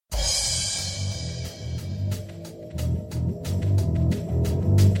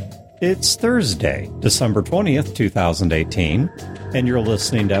It's Thursday, December 20th, 2018, and you're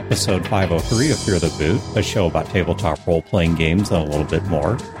listening to episode 503 of Fear the Boot, a show about tabletop role-playing games and a little bit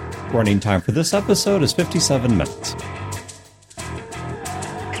more. Running time for this episode is 57 minutes.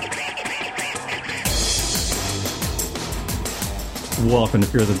 Welcome to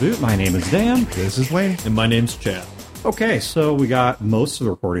Fear the Boot. My name is Dan. This is Wayne. And my name's Chad. Okay, so we got most of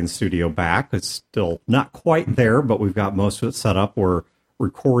the recording studio back. It's still not quite there, but we've got most of it set up. We're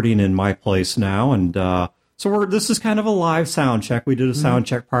recording in my place now, and this is kind of a live sound check. We did a sound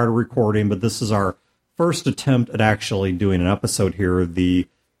check prior to recording, but this is our first attempt at actually doing an episode here. The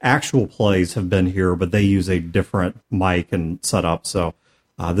actual plays have been here, but they use a different mic and setup, so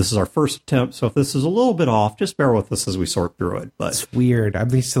this is our first attempt. So if this is a little bit off, just bear with us as we sort through it. But it's weird. I'm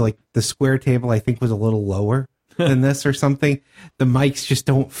used to the square table. I think was a little lower than this or something. The mics just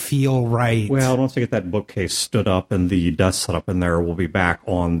don't feel right. Well, once we get that bookcase stood up and the desk set up in there, we'll be back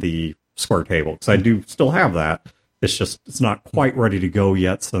on the square table, because I do still have that. It's not quite ready to go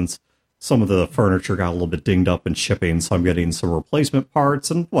yet, since some of the furniture got a little bit dinged up in shipping, so I'm getting some replacement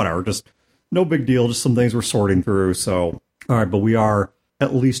parts and whatever. Just no big deal, just some things we're sorting through. So, all right, but we are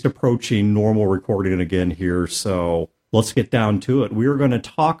at least approaching normal recording again here, so let's get down to it. We are going to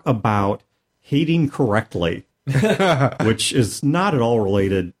talk about hating correctly. Which is not at all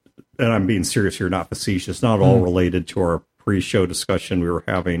related, and I'm being serious here, not facetious, not at all related to our pre-show discussion we were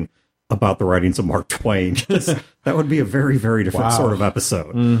having about the writings of Mark Twain. That would be a very, very different sort of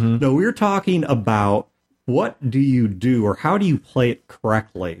episode. No, we're talking about what do you do, or how do you play it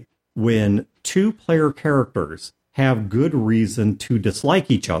correctly when two player characters have good reason to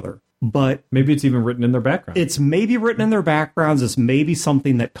dislike each other. But maybe it's even written in their background. It's maybe written in their backgrounds. It's maybe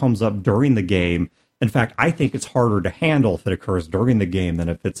something that comes up during the game. In fact, I think it's harder to handle if it occurs during the game than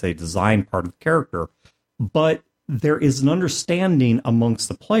if it's a design part of the character. But there is an understanding amongst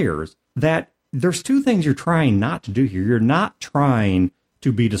the players that there's two things you're trying not to do here. You're not trying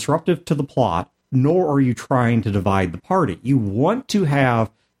to be disruptive to the plot, nor are you trying to divide the party. You want to have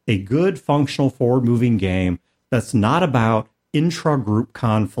a good, functional, forward-moving game that's not about intra-group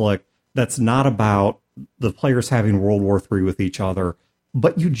conflict, that's not about the players having World War III with each other,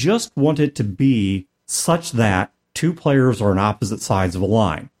 but you just want it to be such that two players are on opposite sides of a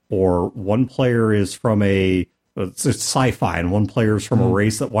line, or one player is from it's sci-fi and one player is from a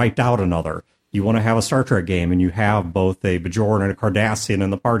race that wiped out another. You want to have a Star Trek game and you have both a Bajoran and a Cardassian in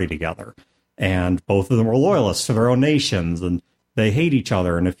the party together, and both of them are loyalists to their own nations and they hate each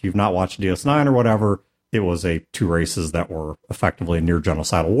other. And if you've not watched DS9 or whatever, it was two races that were effectively in near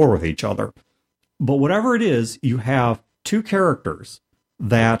genocidal war with each other. But whatever it is, you have two characters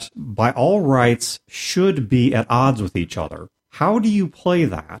that by all rights should be at odds with each other. How do you play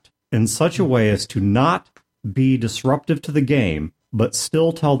that in such a way as to not be disruptive to the game, but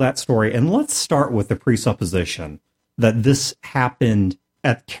still tell that story? And let's start with the presupposition that this happened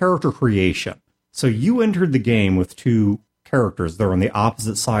at character creation. So you entered the game with two characters. They're on the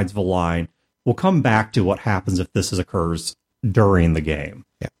opposite sides of a line. We'll come back to what happens if this occurs during the game.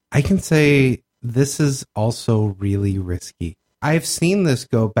 Yeah, I can say this is also really risky. I've seen this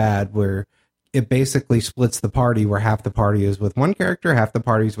go bad where it basically splits the party, where half the party is with one character, half the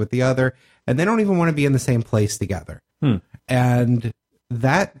party is with the other, and they don't even want to be in the same place together. And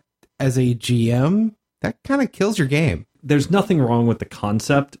that, as a GM, that kind of kills your game. There's nothing wrong with the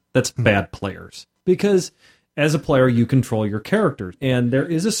concept. That's bad players. Because as a player, you control your characters. And there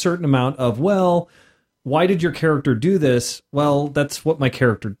is a certain amount of, well, why did your character do this? Well, that's what my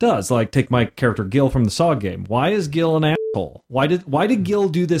character does. Like, take my character Gil from the Saw game. Why is Gil an asshole? Why did Gil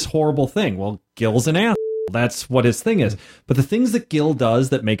do this horrible thing? Well, Gil's an asshole. That's what his thing is. But the things that Gil does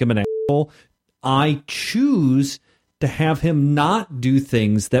that make him an asshole, I choose to have him not do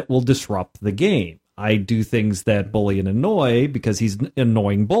things that will disrupt the game. I do things that bully and annoy because he's an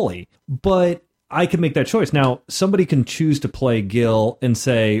annoying bully. But I can make that choice. Now, somebody can choose to play Gil and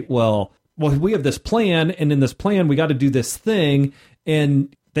say, well, we have this plan, and in this plan, we got to do this thing,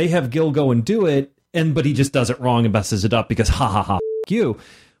 and they have Gil go and do it, but he just does it wrong and messes it up because, f you.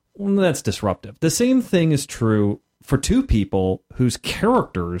 Well, that's disruptive. The same thing is true for two people whose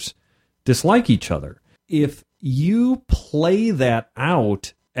characters dislike each other. If you play that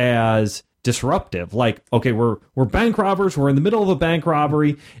out as disruptive, like, okay, we're bank robbers, we're in the middle of a bank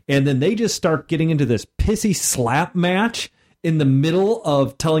robbery, and then they just start getting into this pissy slap match in the middle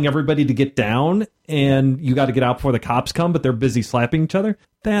of telling everybody to get down, and you got to get out before the cops come, but they're busy slapping each other.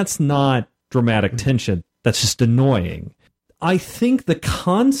 That's not dramatic tension. That's just annoying. I think the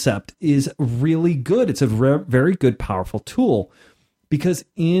concept is really good. It's a very good, powerful tool, because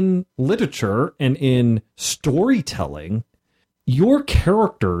in literature and in storytelling, your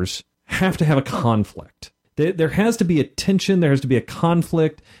characters have to have a conflict. There has to be a tension. There has to be a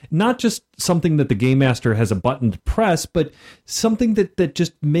conflict. Not just something that the game master has a button to press, but something that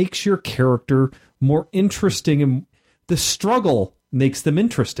just makes your character more interesting. And the struggle makes them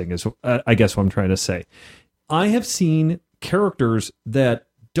interesting, is I guess what I'm trying to say. I have seen characters that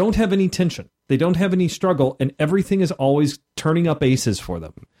don't have any tension. They don't have any struggle, and everything is always turning up aces for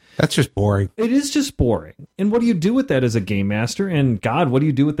them. That's just boring. It is just boring. And what do you do with that as a game master? And God, what do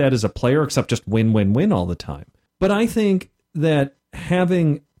you do with that as a player except just win, win, win all the time? But I think that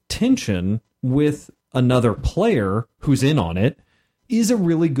having tension with another player who's in on it is a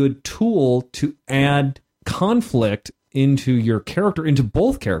really good tool to add conflict into your character, into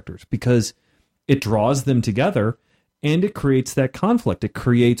both characters, because it draws them together and it creates that conflict. It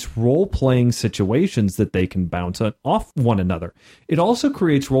creates role-playing situations that they can bounce off one another. It also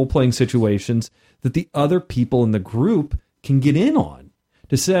creates role-playing situations that the other people in the group can get in on.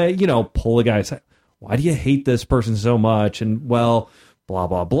 To say, pull a guy, say, why do you hate this person so much? And, well, blah,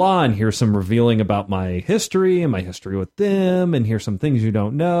 blah, blah. And here's some revealing about my history and my history with them. And here's some things you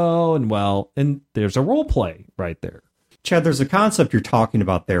don't know. And there's a role-play right there. Chad, there's a concept you're talking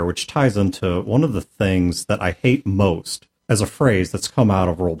about there, which ties into one of the things that I hate most as a phrase that's come out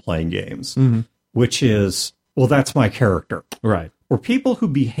of role-playing games, which is, well, that's my character. Right. Or people who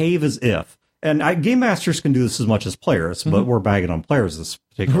behave as if, and game masters can do this as much as players, but we're bagging on players this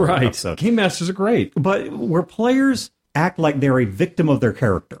particular episode. Game masters are great. But where players act like they're a victim of their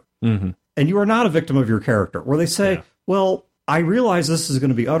character, and you are not a victim of your character, where they say, well, I realize this is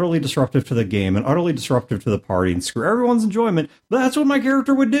going to be utterly disruptive to the game and utterly disruptive to the party and screw everyone's enjoyment, but that's what my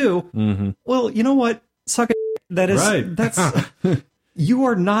character would do. Well, you know what? Suck it. That is, right. That's, you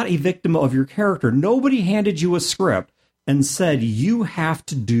are not a victim of your character. Nobody handed you a script and said, you have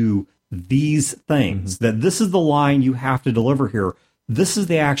to do these things, that this is the line you have to deliver here. This is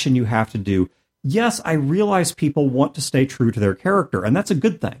the action you have to do. Yes, I realize people want to stay true to their character, and that's a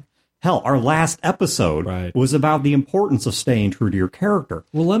good thing. Hell, our last episode was about the importance of staying true to your character.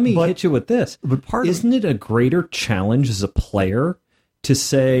 Well, let me hit you with this. But isn't it a greater challenge as a player to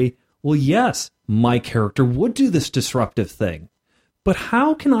say, well, yes, my character would do this disruptive thing, but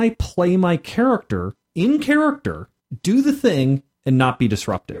how can I play my character in character, do the thing, and not be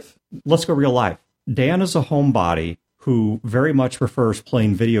disruptive? Let's go real life. Dan is a homebody who very much prefers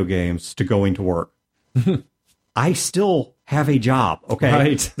playing video games to going to work. I still have a job, okay?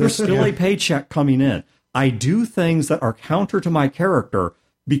 Right. There's still a paycheck coming in. I do things that are counter to my character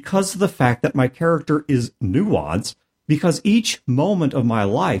because of the fact that my character is nuanced, because each moment of my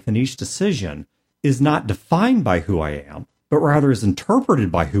life and each decision is not defined by who I am, but rather is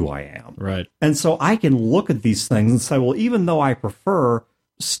interpreted by who I am. Right. And so I can look at these things and say, well, even though I prefer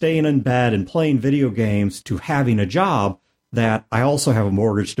staying in bed and playing video games to having a job, that I also have a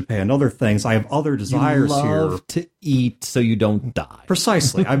mortgage to pay and other things. I have other desires you love here. To eat so you don't die.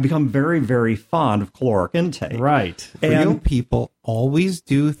 Precisely. I've become very, very fond of caloric intake. Right. Real people always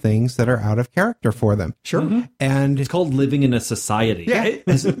do things that are out of character for them. Sure. And it's called living in a society. Yeah.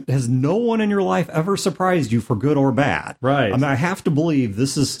 Has no one in your life ever surprised you for good or bad? Right. I mean, I have to believe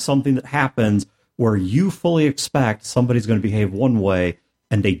this is something that happens where you fully expect somebody's going to behave one way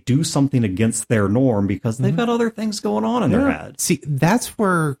and they do something against their norm because they've got other things going on in their head. See, that's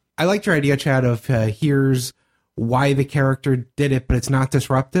where I liked your idea, Chad, of here's why the character did it, but it's not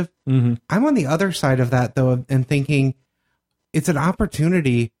disruptive. I'm on the other side of that, though, and thinking it's an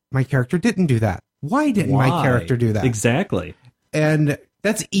opportunity. My character didn't do that. Why didn't my character do that? Exactly. And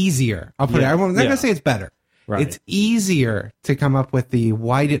that's easier. I'll put it. I'm not going to say it's better. Right. It's easier to come up with the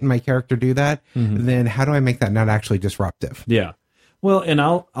why didn't my character do that than how do I make that not actually disruptive? Yeah. Well, and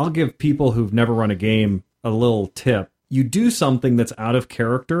I'll give people who've never run a game a little tip. You do something that's out of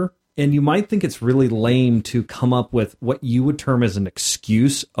character, and you might think it's really lame to come up with what you would term as an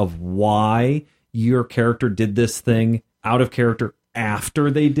excuse of why your character did this thing out of character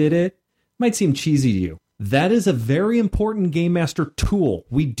after they did it. Might seem cheesy to you. That is a very important game master tool.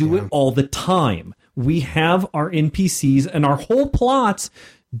 We do it all the time. We have our NPCs and our whole plots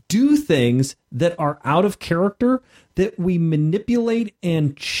do things that are out of character, that we manipulate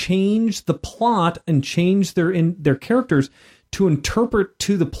and change the plot and change their characters to interpret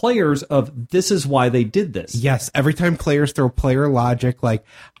to the players of this is why they did this. Yes, every time players throw player logic like,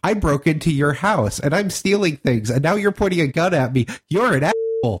 I broke into your house and I'm stealing things and now you're pointing a gun at me, you're an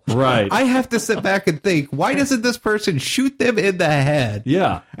asshole. Right. I have to sit back and think, why doesn't this person shoot them in the head?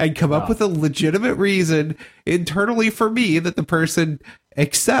 Yeah. And come up with a legitimate reason internally for me that the person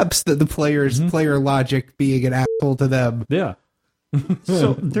accepts that the player's player logic being an asshole to them. Yeah.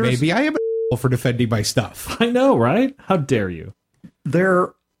 So maybe I am an asshole for defending my stuff. I know, right? How dare you?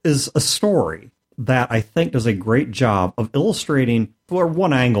 There is a story that I think does a great job of illustrating for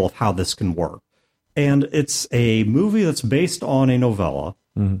one angle of how this can work. And it's a movie that's based on a novella,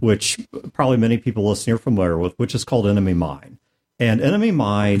 which probably many people listening are familiar with, which is called Enemy Mine. And Enemy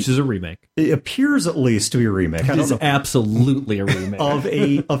Mine, which is a remake. It appears at least to be a remake. It is absolutely a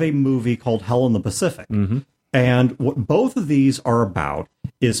remake of a movie called Hell in the Pacific. And what both of these are about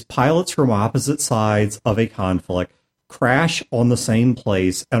is pilots from opposite sides of a conflict crash on the same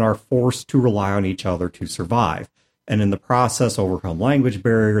place and are forced to rely on each other to survive. And in the process, overcome language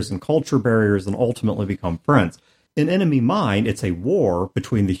barriers and culture barriers and ultimately become friends. In Enemy Mine, it's a war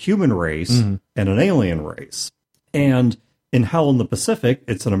between the human race and an alien race. And in Hell in the Pacific,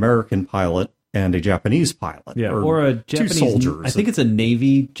 it's an American pilot and a Japanese pilot. Yeah, or a Japanese soldiers. I think it's a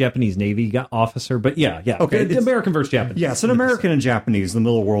Japanese Navy officer, but yeah. Okay, American versus Japanese. Yeah, it's an American and Japanese in the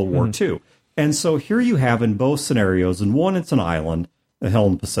middle of World War II. And so here you have in both scenarios, in one it's an island, Hell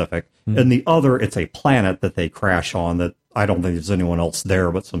in the Pacific, and the other it's a planet that they crash on that I don't think there's anyone else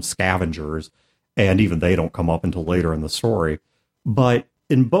there but some scavengers, and even they don't come up until later in the story. But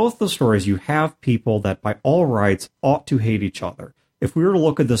in both the stories, you have people that by all rights ought to hate each other. If we were to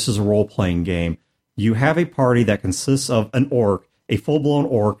look at this as a role-playing game, you have a party that consists of an orc, a full-blown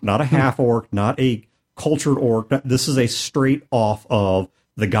orc, not a half-orc, not a cultured orc. This is a straight off of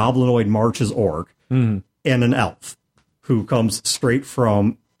the Goblinoid Marches orc, and an elf who comes straight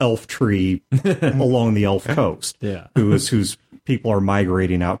from Elf Tree along the Elf Coast, whose people are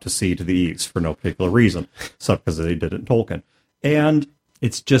migrating out to sea to the east for no particular reason, except because they did it in Tolkien. And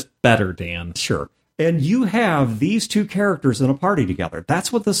it's just better, Dan. Sure. And you have these two characters in a party together.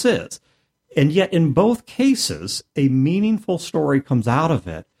 That's what this is. And yet in both cases, a meaningful story comes out of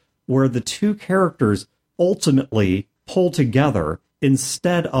it where the two characters ultimately pull together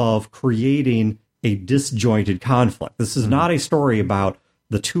instead of creating a disjointed conflict. This is not a story about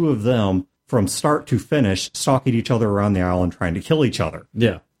the two of them from start to finish stalking each other around the island trying to kill each other.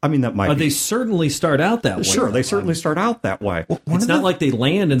 Yeah. I mean, that might be. They certainly start out that way. Sure, they certainly start out that way. Well, it's not like they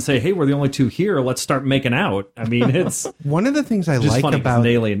land and say, hey, we're the only two here, let's start making out. I mean, it's... One of the things I just like funny, about...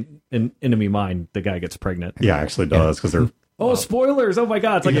 in Enemy Mine, the guy gets pregnant. Yeah, actually does, because they're... Oh, spoilers! Oh my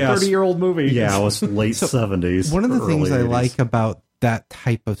God, it's like a 30-year-old movie. Yeah, it was late 70s. One of the things I 80s. like about that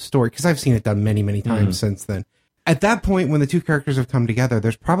type of story, because I've seen it done many, many times since then, at that point, when the two characters have come together,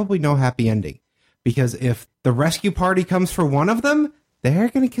 there's probably no happy ending. Because if the rescue party comes for one of them, they're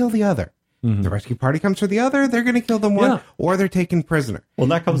going to kill the other. The rescue party comes for the other, they're going to kill them one, or they're taken prisoner. Well,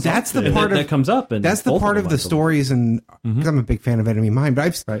 that comes that's up. The part that comes up. And that's the part of the stories, and because I'm a big fan of Enemy Mine,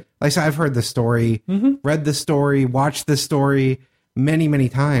 but like I said, I've heard the story, read the story, watched the story many, many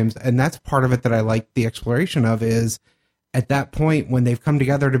times, and that's part of it that I like the exploration of is at that point when they've come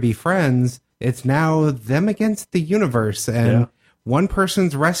together to be friends, it's now them against the universe, and one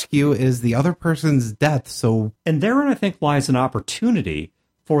person's rescue is the other person's death. So, and therein, I think, lies an opportunity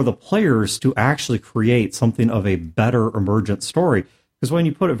for the players to actually create something of a better emergent story. Because when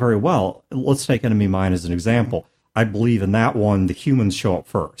you put it very well, let's take Enemy Mine as an example. I believe in that one, the humans show up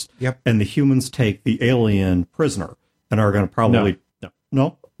first. Yep. And the humans take the alien prisoner and are going to probably...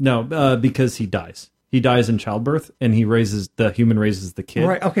 No, because he dies. He dies in childbirth, and the human raises the kid.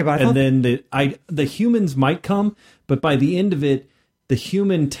 Right, okay, but then the humans might come, but by the end of it, the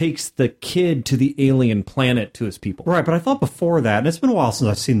human takes the kid to the alien planet to his people. Right, but I thought before that, and it's been a while since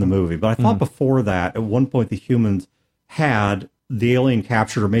I've seen the movie, but I thought before that, at one point, the humans had the alien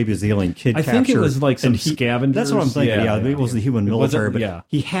captured, or maybe it was the alien kid captured. I think it was like some scavengers. That's what I'm thinking, maybe it was the human military, but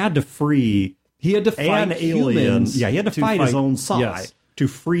he had to free... He had to fight an alien. humans. Yeah, he had to fight his own side to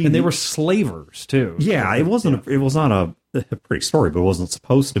free... And they were slavers, too. Yeah, it wasn't. It was not a pretty story, but it wasn't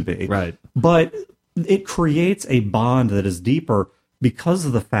supposed to be. Right. But it creates a bond that is deeper because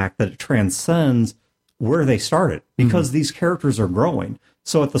of the fact that it transcends where they started, because these characters are growing.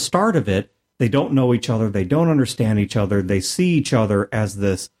 So at the start of it, they don't know each other, they don't understand each other, they see each other as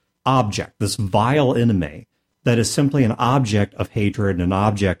this object, this vile enemy that is simply an object of hatred and an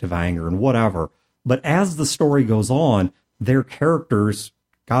object of anger and whatever. But as the story goes on, their characters,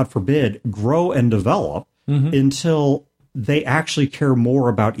 God forbid, grow and develop until they actually care more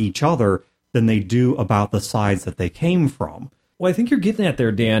about each other than they do about the sides that they came from. Well, I think you're getting at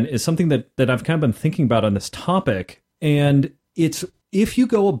there, Dan, is something that I've kind of been thinking about on this topic. And it's, if you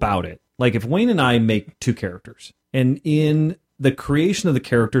go about it, like if Wayne and I make two characters, and in the creation of the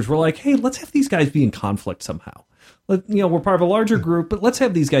characters, we're like, hey, let's have these guys be in conflict somehow. We're part of a larger group, but let's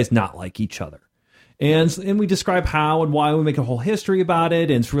have these guys not like each other. And we describe how and why, we make a whole history about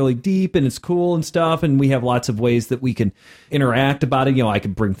it, and it's really deep and it's cool and stuff, and we have lots of ways that we can interact about it. I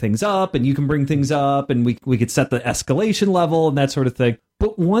can bring things up and you can bring things up, and we could set the escalation level and that sort of thing.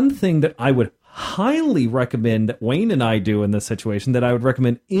 But one thing that I would highly recommend that Wayne and I do in this situation, that I would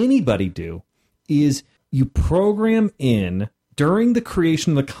recommend anybody do, is you program in, during the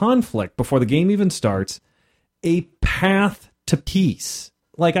creation of the conflict, before the game even starts, a path to peace.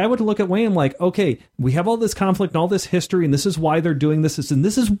 Like, I would look at Wayne like, okay, we have all this conflict and all this history, and this is why they're doing this, and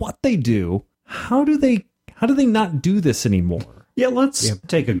this is what they do. How do they not do this anymore? Yeah, let's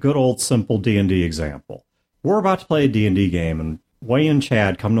take a good old simple D&D example. We're about to play a D&D game, and Wayne and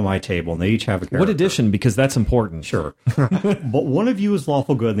Chad come to my table, and they each have a character. What edition? Because that's important. Sure. But one of you is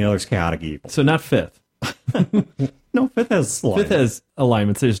lawful good, and the other's chaotic evil. So not fifth. No, fifth has alignments. Fifth has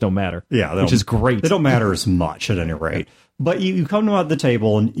alignments. They just don't matter. Yeah. Which is great. They don't matter as much, at any rate. But you come to the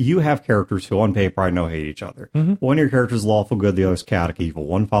table, and you have characters who, on paper, I know hate each other. Mm-hmm. One of your characters is lawful good, the other's chaotic evil.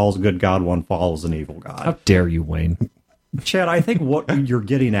 One follows a good god, one follows an evil god. How dare you, Wayne? Chad, I think what you're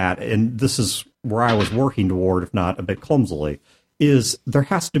getting at, and this is where I was working toward, if not a bit clumsily, is there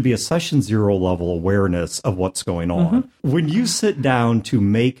has to be a session 0 level awareness of what's going on. Mm-hmm. When you sit down to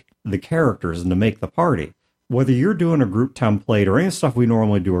make the characters and to make the party, whether you're doing a group template or any stuff we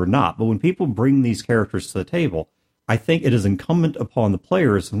normally do or not, but when people bring these characters to the table, I think it is incumbent upon the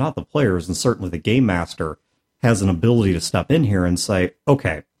players, not the players, and certainly the game master has an ability to step in here and say,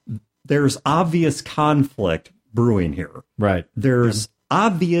 okay, there's obvious conflict brewing here. Right. There's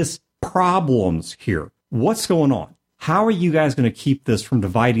obvious problems here. What's going on? How are you guys going to keep this from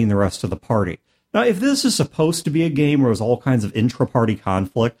dividing the rest of the party? Now, if this is supposed to be a game where there's all kinds of intra-party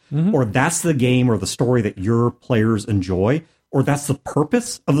conflict, or that's the game or the story that your players enjoy, or that's the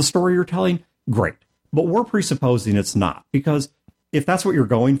purpose of the story you're telling, great. But we're presupposing it's not, because if that's what you're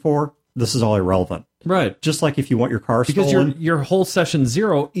going for, this is all irrelevant. Right. Just like if you want your car stolen. Because your whole session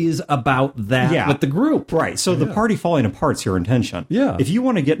 0 is about that with the group. Right. So the party falling apart's your intention. Yeah. If you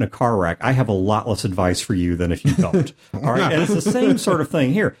want to get in a car wreck, I have a lot less advice for you than if you don't. All right. And it's the same sort of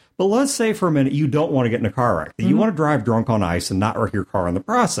thing here. But let's say for a minute you don't want to get in a car wreck. You want to drive drunk on ice and not wreck your car in the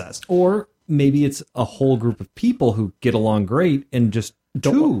process. Or maybe it's a whole group of people who get along great and just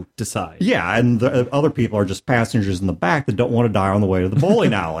decide. Yeah, and the other people are just passengers in the back that don't want to die on the way to the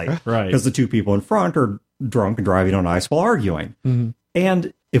bowling alley. Right. Because the two people in front are drunk and driving on ice while arguing. Mm-hmm.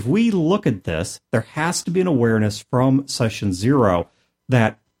 And if we look at this, there has to be an awareness from session 0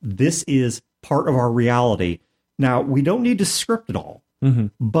 that this is part of our reality. Now, we don't need to script it all. Mm-hmm.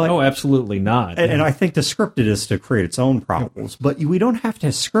 But absolutely not. And I think to script it is to create its own problems. But we don't have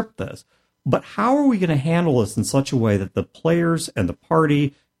to script this. But how are we going to handle this in such a way that the players and the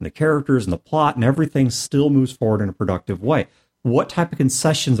party and the characters and the plot and everything still moves forward in a productive way? What type of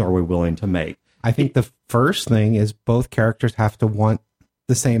concessions are we willing to make? I think the first thing is both characters have to want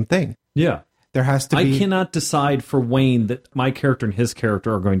the same thing. Yeah. There has to be... I cannot decide for Wayne that my character and his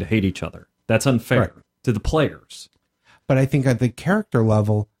character are going to hate each other. That's unfair to the players. But I think at the character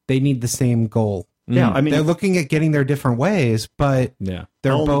level, they need the same goal. Yeah, I mean... They're looking at getting their different ways, but they're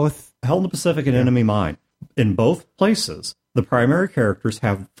both... Hell in the Pacific and Enemy Mine. In both places, the primary characters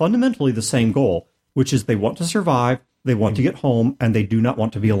have fundamentally the same goal, which is they want to survive, they want to get home, and they do not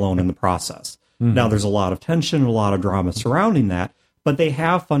want to be alone in the process. Mm-hmm. Now, there's a lot of tension and a lot of drama surrounding that, but they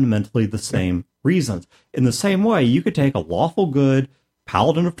have fundamentally the same reasons. In the same way, you could take a lawful good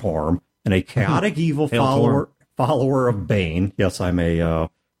paladin of Torm and a chaotic evil follower of Bane. Yes, I'm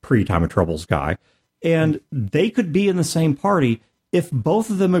a pre-Time of Troubles guy. And they could be in the same party if both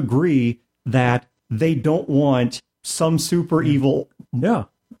of them agree that they don't want some super evil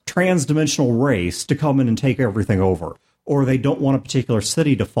trans-dimensional race to come in and take everything over, or they don't want a particular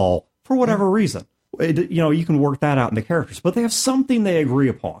city to fall for whatever reason. You can work that out in the characters, but they have something they agree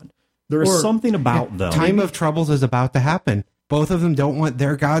upon. There is something about them. Time of Troubles is about to happen. Both of them don't want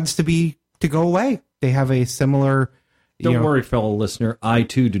their gods to go away. They have a similar... Don't worry, fellow listener. I,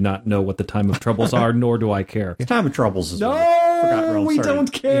 too, do not know what the Time of Troubles are, nor do I care. The Time of Troubles is... No, we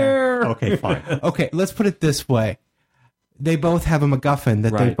don't care. Yeah. Okay, fine. Okay, let's put it this way. They both have a MacGuffin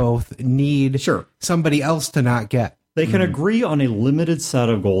that they both need somebody else to not get. They can agree on a limited set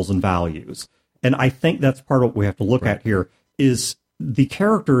of goals and values. And I think that's part of what we have to look at here is the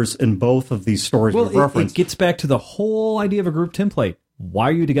characters in both of these stories we've referenced. It gets back to the whole idea of a group template. Why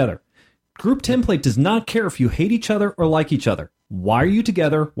are you together? Group template does not care if you hate each other or like each other. Why are you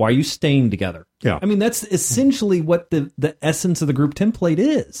together? Why are you staying together? Yeah. I mean, that's essentially what the essence of the group template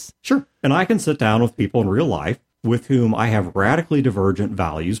is. Sure. And I can sit down with people in real life with whom I have radically divergent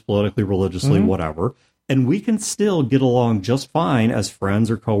values, politically, religiously, whatever, and we can still get along just fine as friends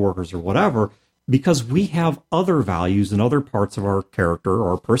or coworkers or whatever, because we have other values and other parts of our character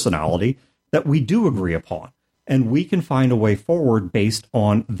or personality that we do agree upon. And we can find a way forward based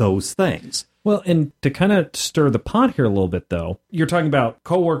on those things. Well, and to kind of stir the pot here a little bit, though, you're talking about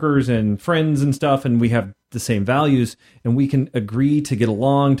coworkers and friends and stuff, and we have the same values, and we can agree to get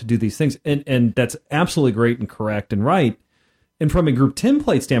along, to do these things. And that's absolutely great and correct and right. And from a group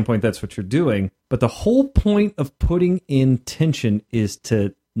template standpoint, that's what you're doing. But the whole point of putting in tension is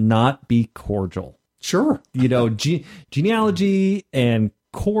to not be cordial. Sure. You know, genealogy and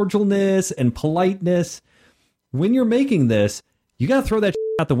cordialness and politeness. When you're making this, you got to throw that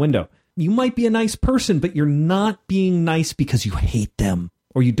out the window. You might be a nice person, but you're not being nice because you hate them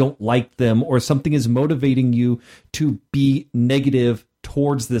or you don't like them or something is motivating you to be negative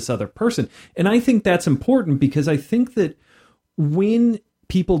towards this other person. And I think that's important because I think that when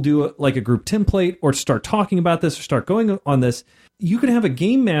people do like a group template or start talking about this or start going on this, you can have a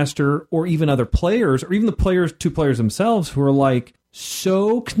game master or even other players or even the two players themselves who are like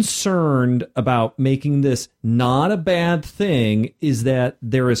so concerned about making this not a bad thing is that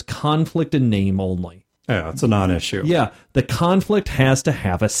there is conflict in name only. Yeah, it's a non-issue. Yeah, the conflict has to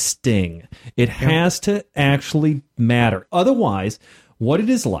have a sting. It has to actually matter. Otherwise, what it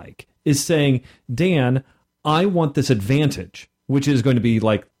is like is saying, Dan, I want this advantage, which is going to be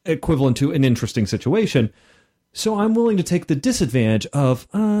like equivalent to an interesting situation. So I'm willing to take the disadvantage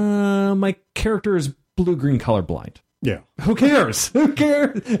of my character is blue-green colorblind. Yeah. Who cares? Who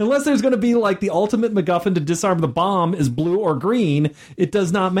cares? Unless there's going to be like the ultimate MacGuffin to disarm the bomb is blue or green, it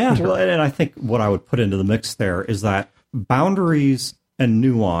does not matter. Well, and I think what I would put into the mix there is that boundaries and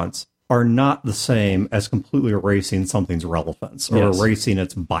nuance are not the same as completely erasing something's relevance or erasing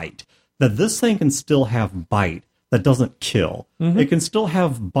its bite. That this thing can still have bite that doesn't kill. Mm-hmm. It can still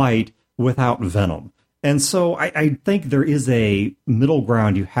have bite without venom. And so I think there is a middle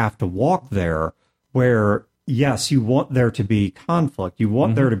ground you have to walk there where, yes, you want there to be conflict. You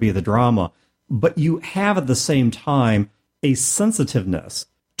want there to be the drama. But you have at the same time a sensitiveness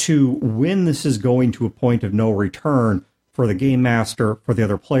to when this is going to a point of no return for the game master, for the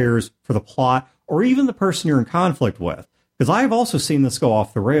other players, for the plot, or even the person you're in conflict with. Because I've also seen this go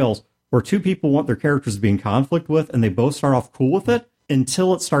off the rails where two people want their characters to be in conflict with and they both start off cool with it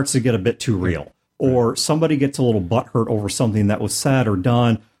until it starts to get a bit too real. Or somebody gets a little butthurt over something that was said or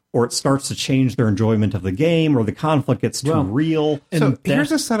done, or it starts to change their enjoyment of the game, or the conflict gets too real. So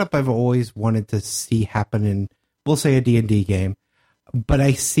here's a setup I've always wanted to see happen in, we'll say, a D&D game, but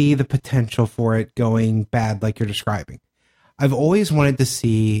I see the potential for it going bad like you're describing. I've always wanted to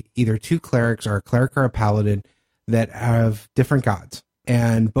see either two clerics or a cleric or a paladin that have different gods,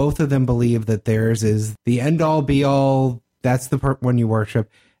 and both of them believe that theirs is the end-all, be-all, that's the one you worship,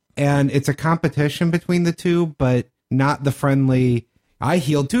 and it's a competition between the two, but not the friendly, I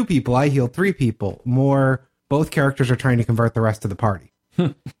healed 2 people, I healed 3 people. More, both characters are trying to convert the rest of the party.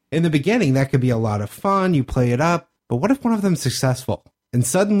 In the beginning, that could be a lot of fun. You play it up. But what if one of them's successful? And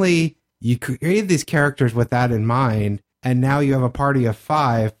suddenly, you created these characters with that in mind, and now you have a party of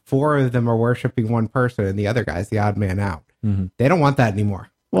 5. 4 of them are worshiping one person, and the other guy's the odd man out. Mm-hmm. They don't want that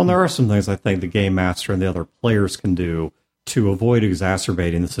anymore. Well, and there are some things I think the game master and the other players can do to avoid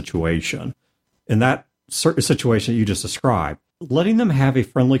exacerbating the situation. In that certain situation that you just described, letting them have a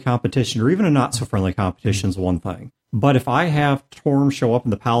friendly competition or even a not so friendly competition is one thing. But if I have Torm show up in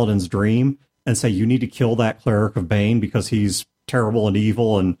the Paladin's dream and say, you need to kill that Cleric of Bane because he's terrible and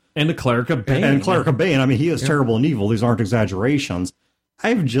evil and a Cleric of Bane. And Cleric of Bane, I mean, he is terrible and evil. These aren't exaggerations.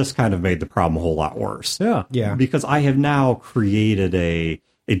 I've just kind of made the problem a whole lot worse. Yeah. Because I have now created a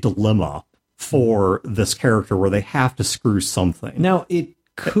dilemma for this character where they have to screw something. Now, it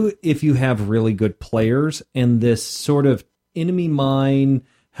could, if you have really good players and this sort of enemy mine,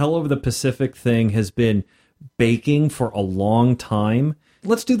 Hell Over the Pacific thing has been baking for a long time.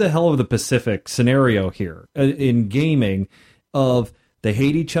 Let's do the Hell Over the Pacific scenario here in gaming of they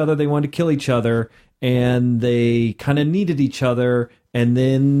hate each other, they want to kill each other, and they kind of needed each other, and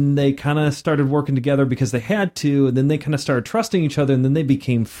then they kind of started working together because they had to, and then they kind of started trusting each other, and then they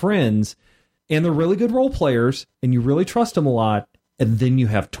became friends, and they're really good role players, and you really trust them a lot, and then you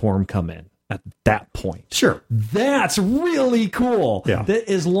have Torm come in at that point. Sure. That's really cool. Yeah. That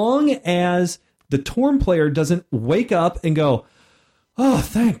as long as the Torm player doesn't wake up and go, oh,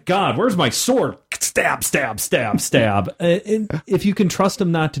 thank God, where's my sword? Stab, stab, stab, stab. And if you can trust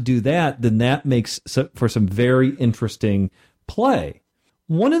them not to do that, then that makes for some very interesting play.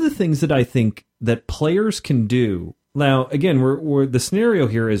 One of the things that I think that players can do, now, again, we're the scenario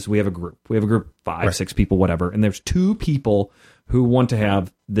here is we have a group. We have a group, 5, 6 people, whatever, and there's 2 people who want to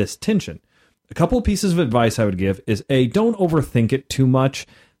have this tension. A couple of pieces of advice I would give is, A, don't overthink it too much.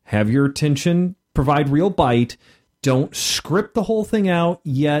 Have your tension provide real bite. Don't script the whole thing out,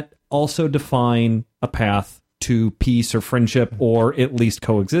 yet also define a path to peace or friendship or at least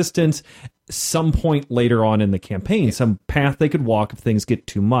coexistence some point later on in the campaign, some path they could walk if things get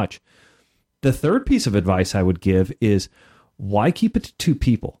too much. The third piece of advice I would give is, why keep it to two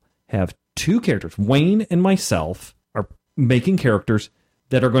people? Have two characters. Wayne and myself are making characters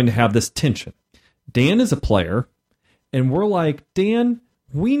that are going to have this tension. Dan is a player, and we're like, Dan,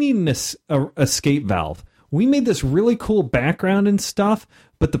 we need an escape valve. We made this really cool background and stuff,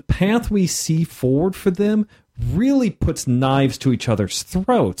 but the path we see forward for them really puts knives to each other's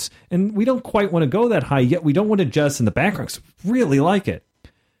throats. And we don't quite want to go that high, yet we don't want to just in the background, because we really like it.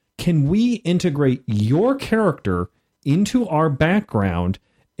 Can we integrate your character into our background,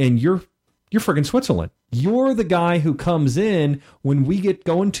 and you're friggin' Switzerland? You're the guy who comes in when we get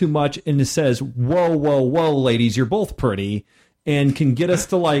going too much and says, whoa, whoa, whoa, ladies, you're both pretty, and can get us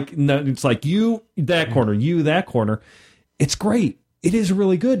to like, no, it's like you that corner, you that corner. It's great. It is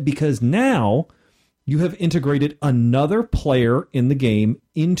really good because now you have integrated another player in the game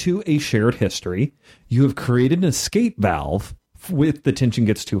into a shared history. You have created an escape valve if the tension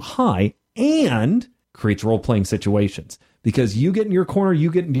gets too high, and creates role-playing situations. Because you get in your corner,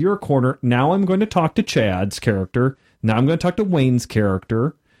 you get into your corner. Now I'm going to talk to Chad's character. Now I'm going to talk to Wayne's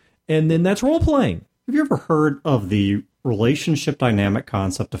character. And then that's role-playing. Have you ever heard of the relationship dynamic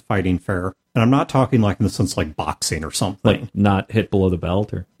concept of fighting fair? And I'm not talking like in the sense like boxing or something. Like not hit below the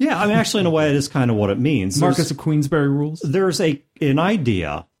belt? Or yeah, I mean, actually, in a way, it is kind of what it means. Marcus of Queensberry rules? There's an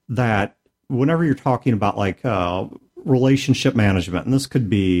idea that whenever you're talking about like relationship management, and this could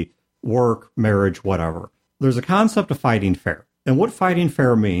be work, marriage, whatever, there's a concept of fighting fair. And what fighting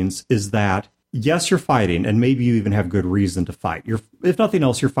fair means is that, yes, you're fighting, and maybe you even have good reason to fight. If nothing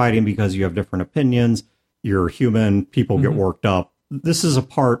else, you're fighting because you have different opinions. You're human. People get worked up. This is a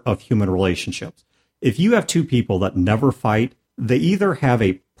part of human relationships. If you have two people that never fight, they either have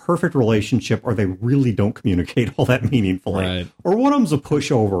a perfect relationship or they really don't communicate all that meaningfully. Right. Or one of them's a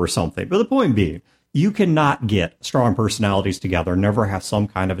pushover or something. But the point being, you cannot get strong personalities together and never have some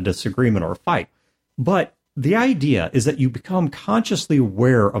kind of a disagreement or a fight. But the idea is that you become consciously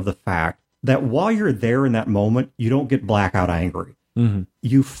aware of the fact that while you're there in that moment, you don't get blackout angry. Mm-hmm.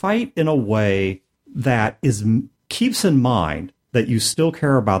 You fight in a way that keeps in mind that you still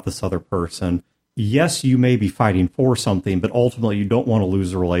care about this other person. Yes, you may be fighting for something, but ultimately you don't want to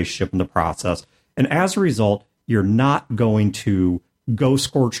lose the relationship in the process. And as a result, you're not going to go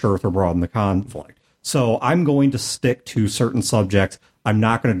scorched earth or broaden the conflict. So I'm going to stick to certain subjects. I'm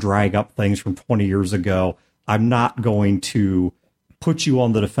not going to drag up things from 20 years ago. I'm not going to put you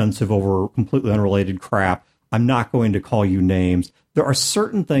on the defensive over completely unrelated crap. I'm not going to call you names. There are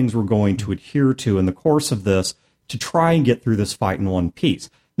certain things we're going to adhere to in the course of this to try and get through this fight in one piece.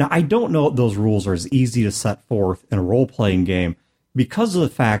 Now, I don't know if those rules are as easy to set forth in a role-playing game because of the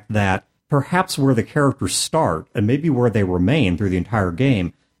fact that perhaps where the characters start and maybe where they remain through the entire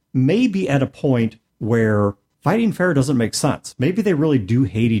game may be at a point where fighting fair doesn't make sense. Maybe they really do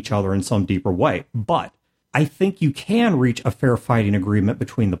hate each other in some deeper way, but I think you can reach a fair fighting agreement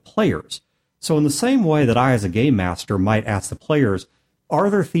between the players. So in the same way that I, as a game master, might ask the players, are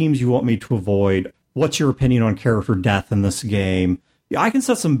there themes you want me to avoid? What's your opinion on character death in this game? I can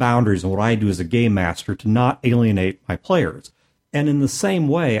set some boundaries on what I do as a game master to not alienate my players. And in the same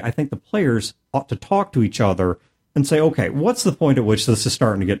way, I think the players ought to talk to each other and say, okay, what's the point at which this is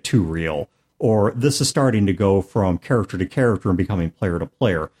starting to get too real? Or this is starting to go from character to character and becoming player to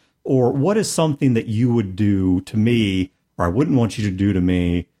player. Or what is something that you would do to me, or I wouldn't want you to do to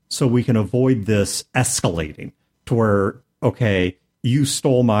me, so we can avoid this escalating to where, okay, you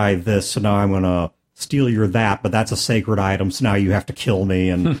stole my this, so now I'm going to steal your that, but that's a sacred item, so now you have to kill me.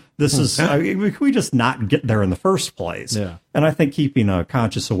 And this is, can we just not get there in the first place? Yeah. And I think keeping a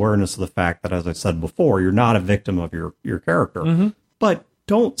conscious awareness of the fact that, as I said before, you're not a victim of your character, but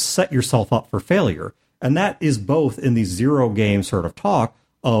don't set yourself up for failure. And that is both in the zero game sort of talk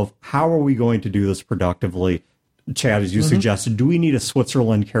of how are we going to do this productively? Chad, as you suggested, do we need a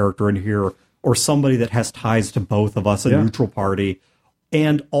Switzerland character in here or somebody that has ties to both of us, a neutral party?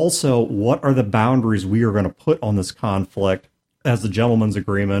 And also, what are the boundaries we are going to put on this conflict as a gentleman's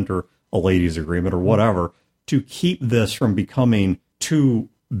agreement or a lady's agreement or whatever to keep this from becoming too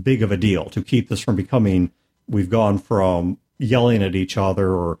big of a deal, to keep this from becoming, we've gone from yelling at each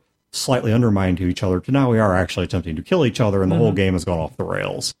other or slightly undermining to each other to now we are actually attempting to kill each other and the whole game has gone off the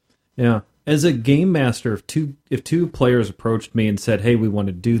rails. Yeah. As a game master, if two players approached me and said, hey, we want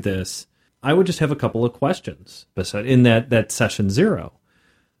to do this, I would just have a couple of questions in that session 0,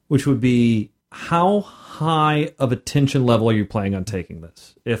 which would be, how high of a tension level are you planning on taking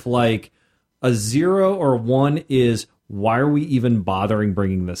this? If, like, A 0 or 1 is, why are we even bothering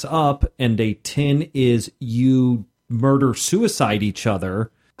bringing this up? And a 10 is, you murder suicide each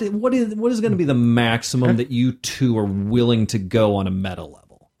other. What is going to be the maximum that you two are willing to go on a meta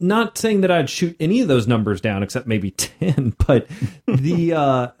level? Not saying that I'd shoot any of those numbers down except maybe 10, but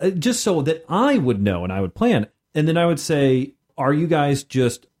the just so that I would know and I would plan. And then I would say, are you guys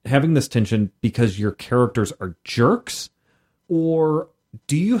just having this tension because your characters are jerks? Or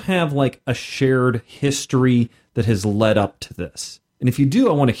do you have like a shared history that has led up to this? And if you do,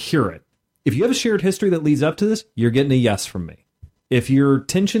 I want to hear it. If you have a shared history that leads up to this, you're getting a yes from me. If your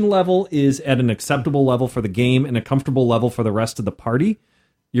tension level is at an acceptable level for the game and a comfortable level for the rest of the party,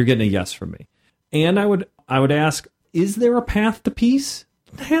 you're getting a yes from me. And I would ask, is there a path to peace?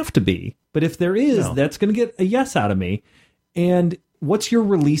 It doesn't have to be. But if there is, that's going to get a yes out of me. And what's your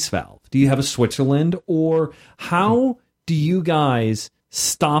release valve? Do you have a Switzerland? Or how do you guys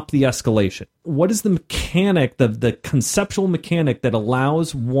stop the escalation? What is the mechanic, the conceptual mechanic that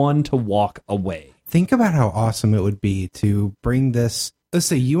allows one to walk away? Think about how awesome it would be to bring this. Let's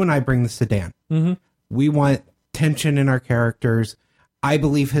say you and I bring this to Dan. Mm-hmm. We want tension in our characters. I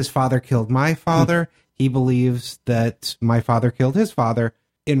believe his father killed my father. He believes that my father killed his father.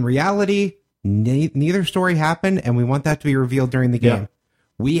 In reality, neither story happened, and we want that to be revealed during the game.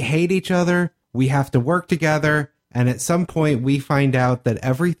 We hate each other. We have to work together. And at some point, we find out that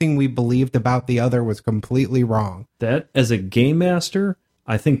everything we believed about the other was completely wrong. That, as a game master,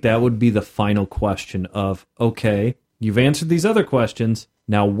 I think that would be the final question of, okay, you've answered these other questions.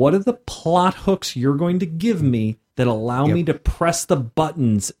 Now, what are the plot hooks you're going to give me that allow me to press the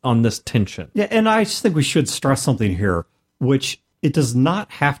buttons on this tension? Yeah, and I just think we should stress something here, which it does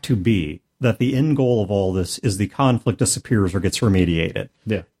not have to be that the end goal of all this is the conflict disappears or gets remediated.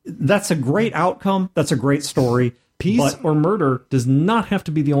 Yeah. That's a great outcome. That's a great story. Peace or murder does not have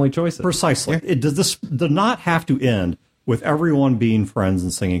to be the only choices. Precisely. It does not have to end with everyone being friends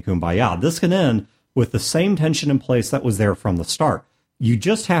and singing Kumbaya. This can end with the same tension in place that was there from the start. You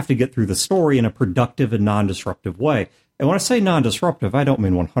just have to get through the story in a productive and non-disruptive way. And when I say non-disruptive, I don't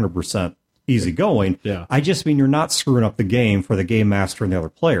mean 100% easygoing. Yeah. I just mean you're not screwing up the game for the game master and the other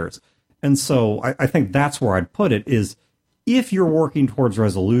players. And so I think that's where I'd put it is, if you're working towards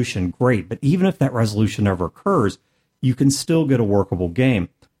resolution, great. But even if that resolution never occurs, you can still get a workable game.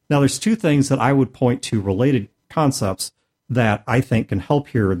 Now, there's two things that I would point to, related concepts that I think can help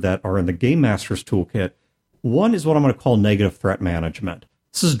here that are in the Game Master's Toolkit. One is what I'm going to call negative threat management.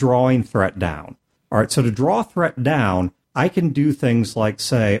 This is drawing threat down. All right, so to draw threat down, I can do things like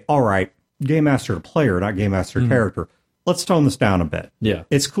say, all right, Game Master to player, not Game Master to character. Let's tone this down a bit. Yeah.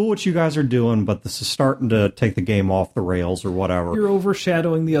 It's cool what you guys are doing, but this is starting to take the game off the rails or whatever. You're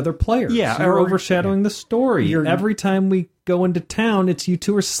overshadowing the other players. Yeah. You're overshadowing the story. You're- Every time we go into town, it's you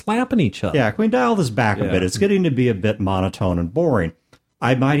two are slapping each other. Yeah, can we dial this back a bit? It's getting to be a bit monotone and boring.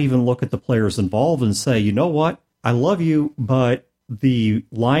 I might even look at the players involved and say, you know what? I love you, but the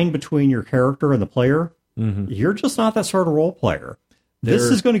line between your character and the player, you're just not that sort of role player. This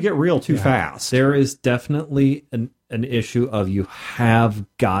is going to get real too fast. There is definitely an issue of you have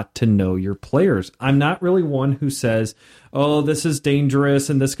got to know your players. I'm not really one who says, oh, this is dangerous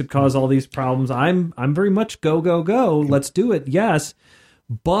and this could cause all these problems. I'm very much go, go, go. Let's do it. Yes.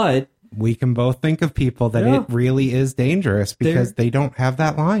 But We can both think of people that it really is dangerous because they don't have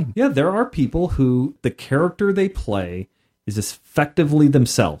that line. yeah, there are people who the character they play is effectively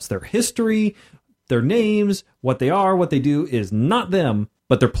themselves. Their history, their names, what they are, what they do is not them,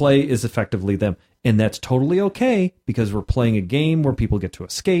 but their play is effectively them. And that's totally okay because we're playing a game where people get to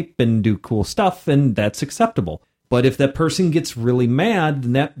escape and do cool stuff, and that's acceptable. But if that person gets really mad,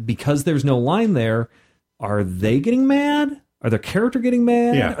 then that, because there's no line there, are they getting mad? Are their character getting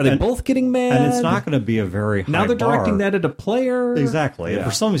mad? Yeah. Are they both getting mad? And it's not going to be a very high Now they're bar. directing that at a player. Exactly. Yeah.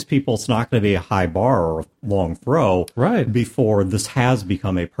 For some of these people, it's not going to be a high bar or a long throw. Right. Before this has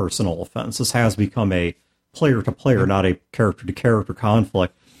become a personal offense. This has become a player-to-player, not a character-to-character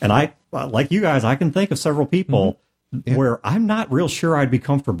conflict. And I, like you guys, I can think of several people where I'm not real sure I'd be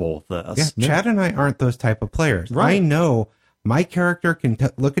comfortable with this. Yeah, Chad and I aren't those type of players. Right. I know my character can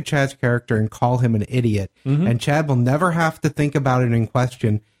look at Chad's character and call him an idiot, and Chad will never have to think about it and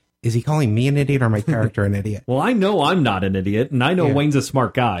question, is he calling me an idiot or my character an idiot? Well, I know I'm not an idiot, and I know Wayne's a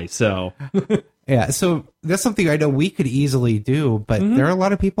smart guy, so... Yeah, so that's something I know we could easily do, but there are a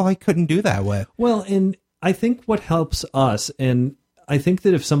lot of people I couldn't do that with. Well, and I think what helps us, and I think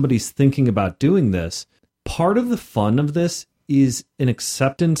that if somebody's thinking about doing this, part of the fun of this is an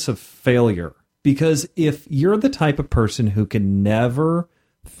acceptance of failure. Because if you're the type of person who can never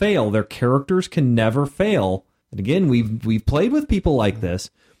fail, their characters can never fail, and again, we've played with people like this,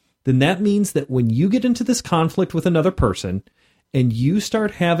 then that means that when you get into this conflict with another person and you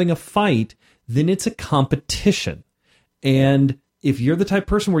start having a fight, then it's a competition. And if you're the type of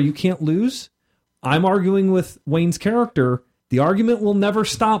person where you can't lose, I'm arguing with Wayne's character, the argument will never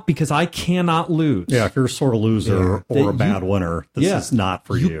stop because I cannot lose. Yeah, if you're a sore loser or a bad winner, this is not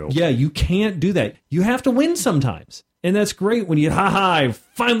for you. Yeah, you can't do that. You have to win sometimes. And that's great when you, I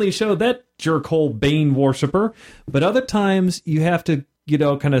finally showed that jerkhole Bane worshiper. But other times you have to,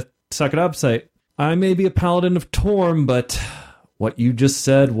 kind of suck it up, say, I may be a paladin of Torm, but what you just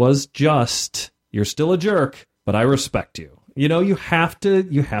said was just. You're still a jerk, but I respect you. You have to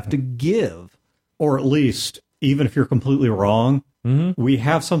give. Or at least, even if you're completely wrong, we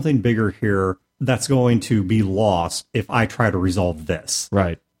have something bigger here that's going to be lost if I try to resolve this.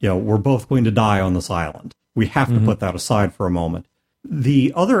 Right. We're both going to die on this island. We have to put that aside for a moment.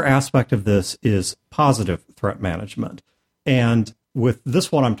 The other aspect of this is positive threat management. And with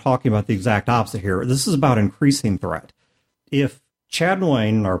this one, I'm talking about the exact opposite here. This is about increasing threat. If Chad and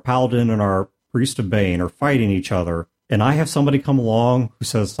Wayne, our paladin and our priest of Bane, are fighting each other, and I have somebody come along who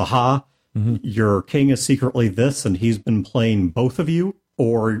says, aha, your king is secretly this, and he's been playing both of you,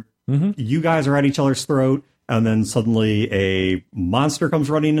 or you guys are at each other's throat, and then suddenly a monster comes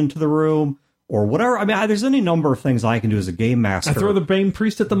running into the room, or whatever. I mean, there's any number of things I can do as a game master. I throw the Bane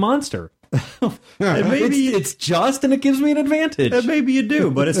priest at the monster. And maybe it's just, and it gives me an advantage. And maybe you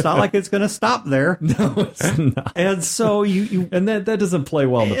do, but it's not like it's going to stop there. No, it's not. And so you and that doesn't play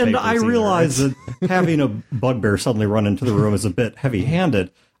well in the and papers I realize either. that having a bugbear suddenly run into the room is a bit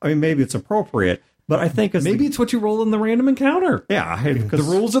heavy-handed. I mean, maybe it's appropriate, but I think maybe it's what you roll in the random encounter. Yeah, the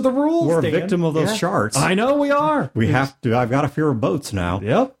rules are the rules. We're Dan. a victim of those charts. I know we are. I've got a fear of boats now.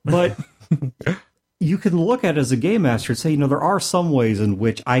 Yep. But you can look at it as a game master and say, there are some ways in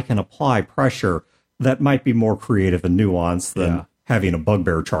which I can apply pressure that might be more creative and nuanced than having a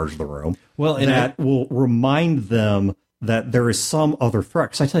bugbear charge the room. Well, and that will remind them that there is some other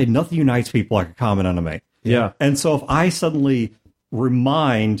threat. Because I tell you, nothing unites people like a common enemy. Yeah. And so if I suddenly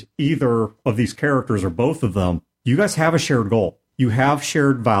remind either of these characters or both of them, you guys have a shared goal. You have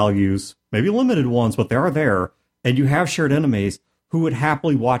shared values, maybe limited ones, but they are there. And you have shared enemies who would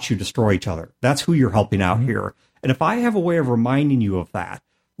happily watch you destroy each other. That's who you're helping out here. And if I have a way of reminding you of that,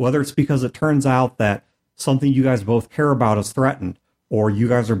 whether it's because it turns out that something you guys both care about is threatened, or you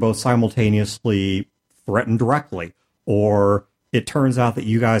guys are both simultaneously threatened directly, or it turns out that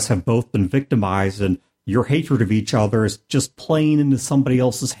you guys have both been victimized and your hatred of each other is just playing into somebody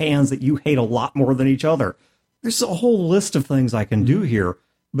else's hands that you hate a lot more than each other. There's a whole list of things I can do here.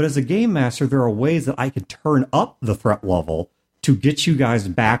 But as a game master, there are ways that I can turn up the threat level to get you guys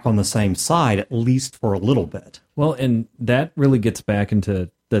back on the same side, at least for a little bit. Well, and that really gets back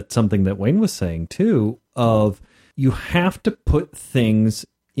into something that Wayne was saying, too, of you have to put things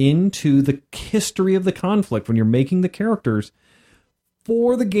into the history of the conflict when you're making the characters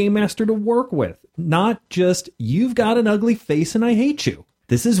for the game master to work with. Not just, you've got an ugly face and I hate you.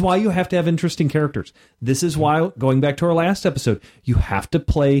 This is why you have to have interesting characters. This is why, going back to our last episode, you have to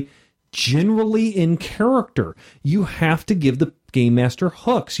play generally in character. You have to give the game master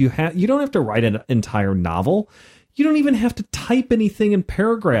hooks. You don't have to write an entire novel. You don't even have to type anything in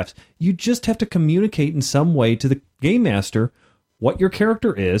paragraphs. You just have to communicate in some way to the game master what your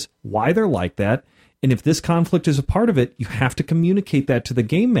character is, why they're like that, and if this conflict is a part of it, you have to communicate that to the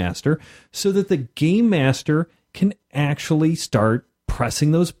game master so that the game master can actually start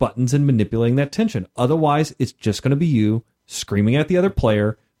pressing those buttons and manipulating that tension. Otherwise, it's just going to be you screaming at the other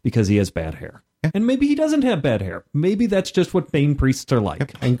player because he has bad hair. Yeah. And maybe he doesn't have bad hair. Maybe that's just what Bane priests are like.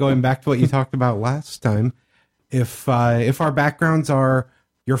 Yep. And going back to what you talked about last time, if our backgrounds are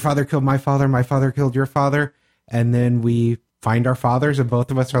your father killed my father killed your father, and then we find our fathers and both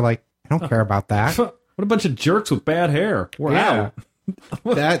of us are like, I don't care about that. What a bunch of jerks with bad hair. We're out.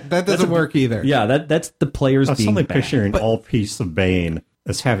 That doesn't work either. Yeah, that's the players being suddenly bad. picturing all piece of Bane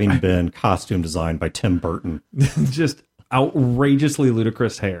as having been costume designed by Tim Burton. Just outrageously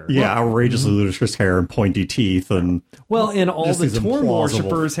ludicrous hair. Yeah, outrageously ludicrous hair and pointy teeth. And all the Torm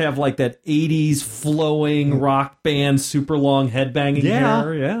worshippers have like that 80s flowing rock band, super long headbanging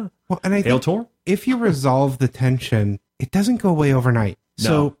hair. Yeah. Well, and I think Torm? If you resolve the tension, it doesn't go away overnight. No.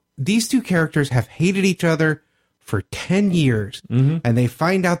 So these two characters have hated each other for 10 years, and they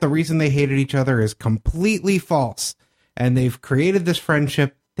find out the reason they hated each other is completely false, and they've created this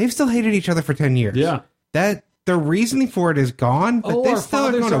friendship. They've still hated each other for 10 years. Yeah. That the reasoning for it is gone, but they still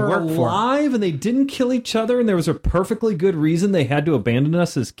are going to work for it. Alive, and they didn't kill each other, and there was a perfectly good reason they had to abandon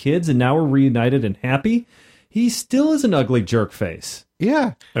us as kids, and now we're reunited and happy. He still is an ugly jerk face.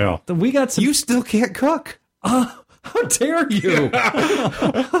 Yeah. Yeah. We got some. You still can't cook. How dare you?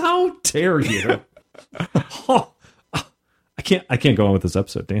 How dare you? Oh, I can't go on with this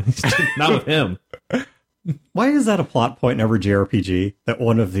episode, Dan. Not with him. Why is that a plot point in every JRPG that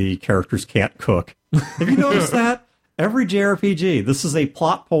one of the characters can't cook? Have you noticed that? Every JRPG, this is a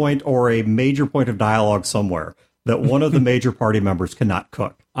plot point or a major point of dialogue somewhere that one of the major party members cannot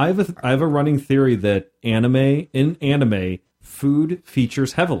cook. I have a running theory that in anime, food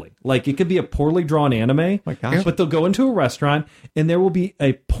features heavily. Like, it could be a poorly drawn anime, my gosh. but they'll go into a restaurant and there will be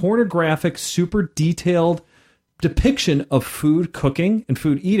a pornographic, super detailed depiction of food cooking and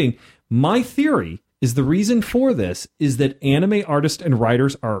food eating. My theory is the reason for this is that anime artists and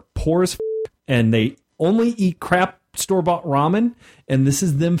writers are poor as and they only eat crap store-bought ramen, and this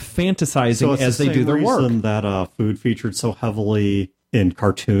is them fantasizing as they do their work. That food featured so heavily in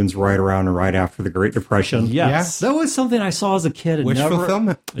cartoons right around and right after the Great Depression. Yes. Yeah. That was something I saw as a kid. And Wish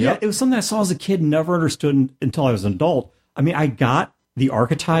fulfillment. Yeah, it was something I saw as a kid and never understood until I was an adult. I mean, I got the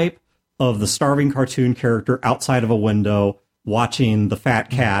archetype of the starving cartoon character outside of a window watching the fat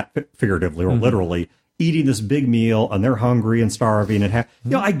cat, figuratively or literally, eating this big meal, and they're hungry and starving. And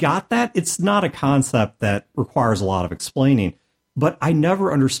I got that. It's not a concept that requires a lot of explaining, but I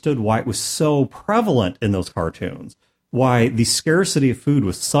never understood why it was so prevalent in those cartoons, why the scarcity of food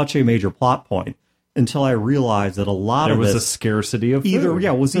was such a major plot point, until I realized that a lot There of was it a scarcity of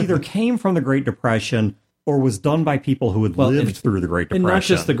food. either came from the Great Depression or was done by people who had lived through the Great Depression. And not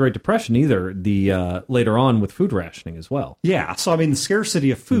just the Great Depression either, the later on with food rationing as well. Yeah, so I mean, the scarcity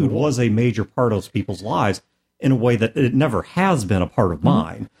of food was a major part of those people's lives in a way that it never has been a part of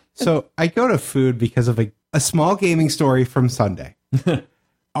mine. So I go to food because of a small gaming story from Sunday.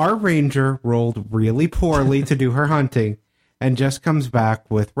 Our ranger rolled really poorly to do her hunting and just comes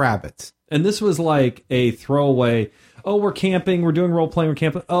back with rabbits. And this was like a throwaway, oh, we're camping, we're doing role-playing, we're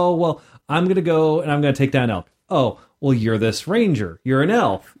camping. Oh, well, I'm going to go and I'm going to take down an elk. Oh, well, you're this ranger. You're an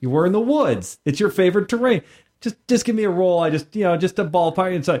elf. You were in the woods. It's your favorite terrain. Just give me a roll. I just a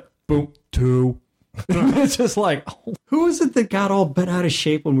ballpark. It's like, boom, 2. It's just like, oh. Who is it that got all bent out of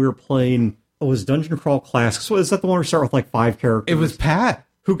shape when we were playing? Oh, it was Dungeon Crawl Classics. So is that the one where we start with like 5 characters? It was Pat.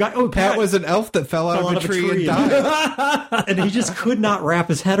 Who got? Oh, Pat was an elf that fell out of a tree and died. And he just could not wrap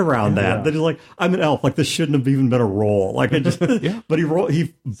his head around that. Yeah. That he's like, I'm an elf. Like, this shouldn't have even been a roll. Like, it just, but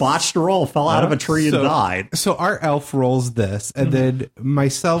he botched a roll, fell out of a tree and died. So our elf rolls this, and then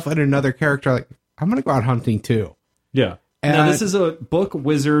myself and another character are like, I'm going to go out hunting too. Yeah. And now, this is a book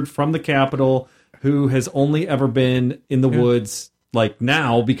wizard from the capital who has only ever been in the woods, like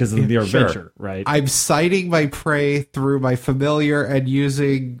now, because of the adventure, right? I'm sighting my prey through my familiar and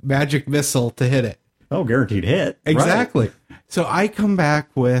using magic missile to hit it. Oh, guaranteed hit. Exactly. Right. So I come back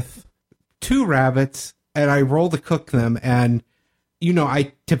with 2 rabbits, and I roll to cook them, and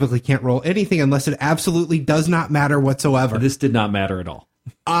I typically can't roll anything unless it absolutely does not matter whatsoever. This did not matter at all.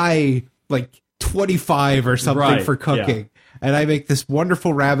 I like 25 or something Right, for cooking. And I make this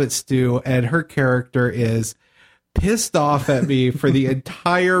wonderful rabbit stew, and her character is pissed off at me for the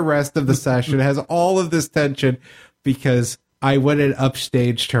entire rest of the session, has all of this tension because I went and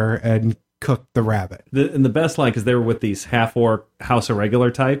upstaged her and cooked the rabbit. And the best line, because they were with these half-orc House of Regular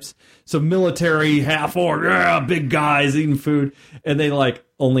types. So military, half-orc, big guys eating food. And they like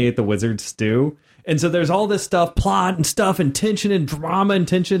only ate the wizard stew. And so there's all this stuff, plot and stuff and tension and drama and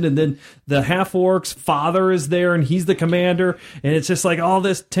tension. And then the half-orc's father is there and he's the commander. And it's just like all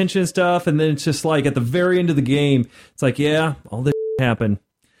this tension and stuff. And then it's just like at the very end of the game, it's like, yeah, all this happened.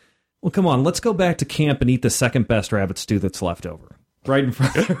 Well, come on, let's go back to camp and eat the second best rabbit stew that's left over. Right in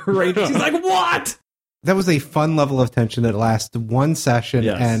front of her. Right? She's like, what? That was a fun level of tension that lasts 1 session.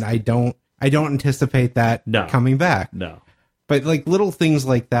 Yes. And I don't anticipate that coming back. No. But like little things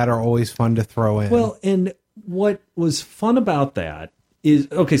like that are always fun to throw in. Well, and what was fun about that is,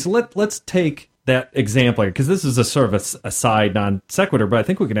 okay, so let's take that example here, because this is a sort of a side non sequitur, but I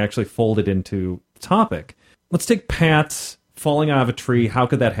think we can actually fold it into the topic. Let's take Pat's falling out of a tree. How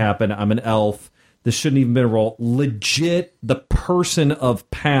could that happen? I'm an elf. This shouldn't even been a roll. Legit, the person of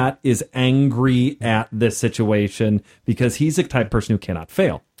Pat is angry at this situation because he's the type of person who cannot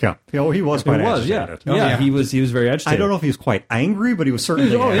fail. Yeah. He was quite agitated. Yeah. He was very agitated. I don't know if he was quite angry, but he was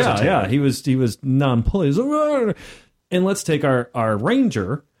certainly agitated. Yeah. He was non-pulling. And let's take our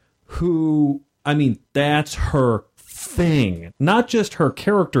ranger, who, I mean, that's her thing. Not just her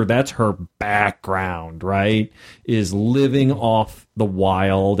character, that's her background, right? Is living off the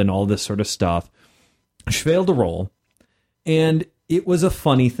wild and all this sort of stuff. She failed to roll, and it was a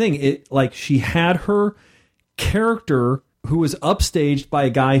funny thing. It like she had her character who was upstaged by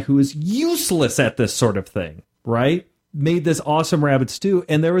a guy who is useless at this sort of thing, right? made this awesome rabbit stew,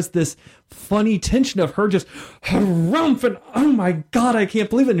 and there was this funny tension of her just harumph and oh my god, I can't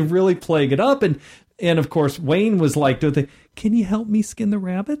believe it, and really playing it up. And of course Wayne was like, can you help me skin the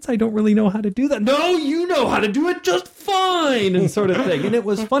rabbits? I don't really know how to do that. No, you know how to do it just fine, and sort of thing. And it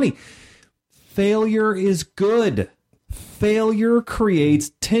was funny. Failure is good. Failure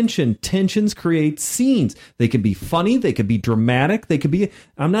creates tension. Tensions create scenes. They can be funny. They could be dramatic. They could be...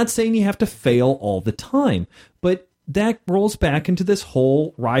 I'm not saying you have to fail all the time, but that rolls back into this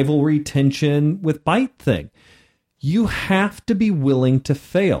whole rivalry tension with bite thing. You have to be willing to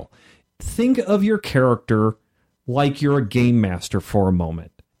fail. Think of your character like you're a game master for a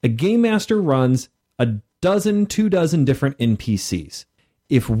moment. A game master runs 24 different NPCs.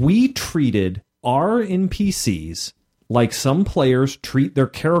 If we treated our NPCs like some players treat their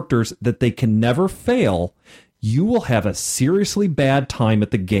characters that they can never fail, you will have a seriously bad time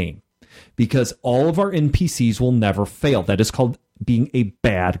at the game because all of our NPCs will never fail. That is called being a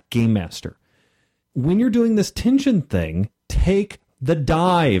bad game master. When you're doing this tension thing, take the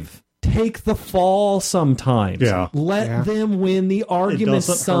dive. Take the fall sometimes. Yeah. Let them win the argument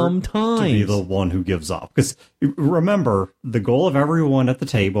sometimes. To be the one who gives up. Because remember, the goal of everyone at the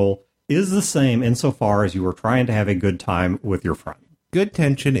table is the same insofar as you are trying to have a good time with your friend. Good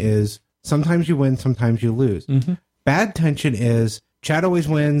tension is sometimes you win, sometimes you lose. Mm-hmm. Bad tension is Chad always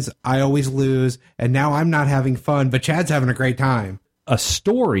wins, I always lose, and now I'm not having fun, but Chad's having a great time. A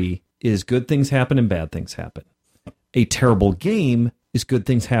story is good things happen and bad things happen. A terrible game is good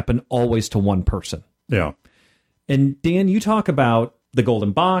things happen always to one person. Yeah. And Dan, you talk about the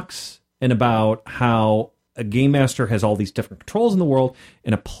golden box and about how a game master has all these different controls in the world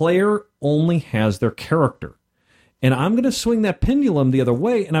and a player only has their character. And I'm going to swing that pendulum the other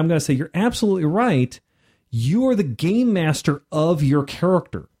way, and I'm going to say you're absolutely right. You are the game master of your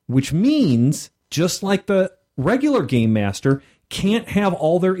character, which means just like the regular game master can't have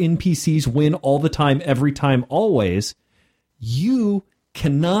all their NPCs win all the time, every time, always. You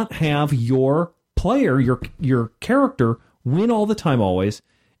cannot have your player, your character, win all the time, always.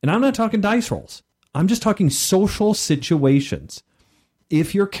 And I'm not talking dice rolls. I'm just talking social situations.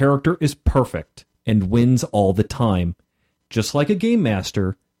 If your character is perfect and wins all the time, just like a game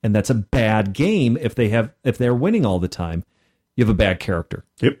master, and that's a bad game if they're winning all the time, you have a bad character.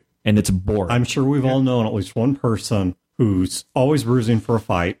 Yep. And it's boring. I'm sure we've all known at least one person who's always bruising for a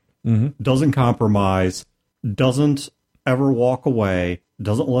fight, doesn't compromise, doesn't ever walk away,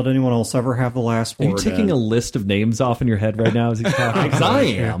 doesn't let anyone else ever have the last word. Are you taking a list of names off in your head right now as he's talking? Because I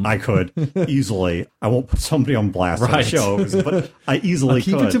am. I could easily. I won't put somebody on blast on shows, but I easily I'll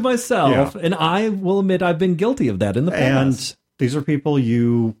keep could. it to myself, and I will admit I've been guilty of that in the past. And these are people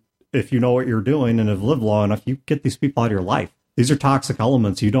if you know what you're doing and have lived long enough, you get these people out of your life. These are toxic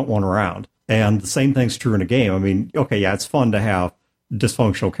elements you don't want around. And the same thing's true in a game. I mean, okay, yeah, it's fun to have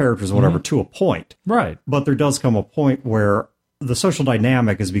dysfunctional characters or whatever to a point. Right. But there does come a point where the social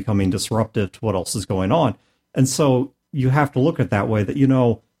dynamic is becoming disruptive to what else is going on. And so you have to look at it that way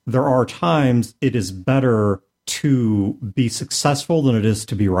that, there are times it is better to be successful than it is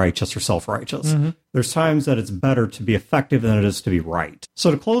to be righteous or self-righteous. There's times that it's better to be effective than it is to be right.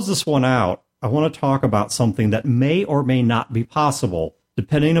 So to close this one out, I want to talk about something that may or may not be possible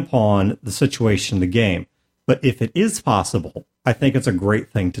depending upon the situation in the game. But if it is possible, I think it's a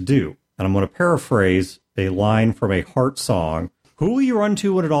great thing to do. And I'm going to paraphrase a line from a Heart song. Who will you run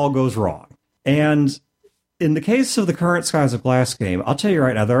to when it all goes wrong? And in the case of the current Skies of Glass game, I'll tell you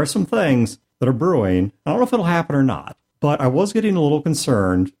right now, there are some things that are brewing. I don't know if it'll happen or not, but I was getting a little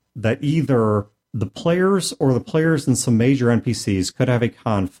concerned that either the players or the players and some major NPCs could have a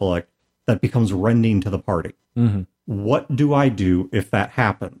conflict that becomes rending to the party. What do I do if that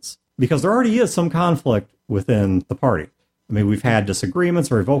happens? Because there already is some conflict within the party. I mean, we've had disagreements,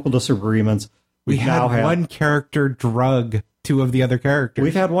 very vocal disagreements. We had one character drug two of the other characters.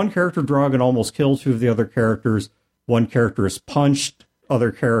 We've had one character drug and almost killed two of the other characters. One character is punched,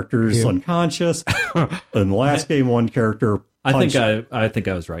 other characters unconscious. In the last game, one character punched. I think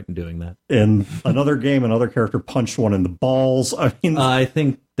I was right in doing that. In another game, another character punched one in the balls. I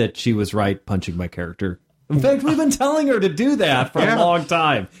think that she was right punching my character. In fact, we've been telling her to do that for a long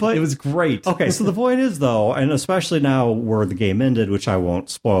time. But it was great. Okay, so the point is, though, and especially now where the game ended, which I won't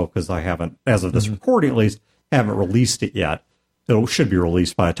spoil because I haven't, as of this recording at least, haven't released it yet. It should be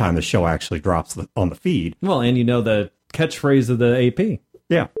released by the time the show actually drops on the feed. Well, and the catchphrase of the AP.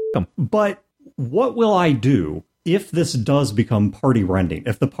 Yeah. But what will I do if this does become party rending?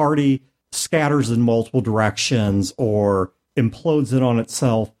 If the party scatters in multiple directions or implodes in on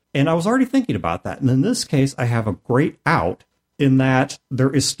itself? And I was already thinking about that. And in this case, I have a great out in that there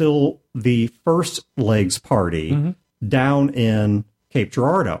is still the first legs party down in Cape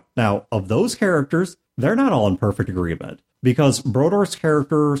Girardeau. Now, of those characters, they're not all in perfect agreement because Brodor's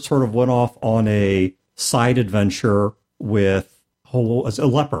character sort of went off on a side adventure with a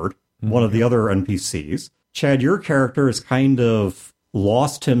leopard, one of the other NPCs. Chad, your character has kind of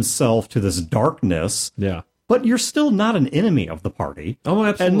lost himself to this darkness. Yeah. But you're still not an enemy of the party. Oh,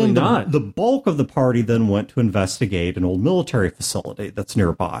 absolutely and then not. The bulk of the party then went to investigate an old military facility that's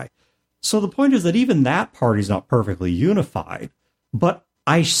nearby. So the point is that even that party's not perfectly unified. But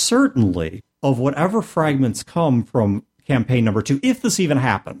I certainly, of whatever fragments come from campaign number 2, if this even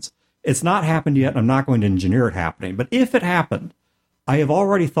happens, it's not happened yet, and I'm not going to engineer it happening. But if it happened, I have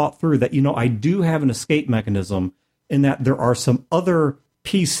already thought through that, I do have an escape mechanism in that there are some other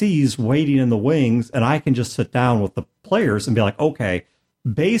PCs waiting in the wings, and I can just sit down with the players and be like, okay,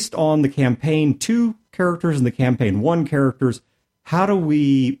 based on the campaign 2 characters and the campaign 1 characters, how do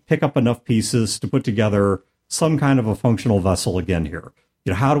we pick up enough pieces to put together some kind of a functional vessel again here?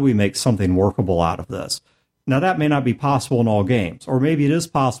 How do we make something workable out of this? Now, that may not be possible in all games, or maybe it is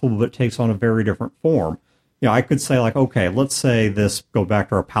possible, but it takes on a very different form. I could say, like, okay, let's say this, go back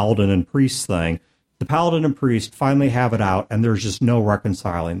to our paladin and priest thing. The paladin and priest finally have it out, and there's just no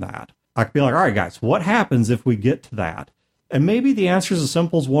reconciling that. I could be like, all right, guys, what happens if we get to that? And maybe the answer is as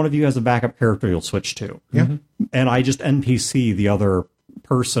simple as one of you has a backup character you'll switch to. Yeah. And I just NPC the other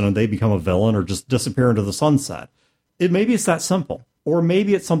person, and they become a villain or just disappear into the sunset. Maybe it's that simple. Or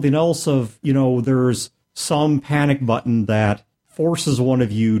maybe it's something else of, there's some panic button that forces one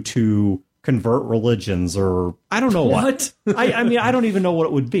of you to convert religions, or I don't know what. I mean, I don't even know what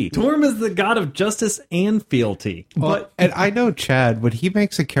it would be. Torm is the god of justice and fealty. And I know Chad, when he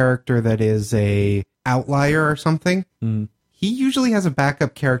makes a character that is a outlier or something, he usually has a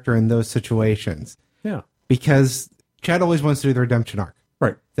backup character in those situations. Yeah. Because Chad always wants to do the redemption arc.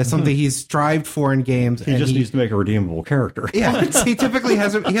 Right. That's something he's strived for in games. He just needs to make a redeemable character. Yeah, he typically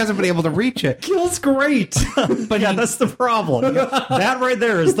hasn't been able to reach it. Gil's great. But yeah, that's the problem. That right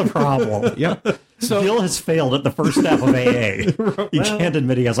there is the problem. Yep. So Gil has failed at the first step of AA. He can't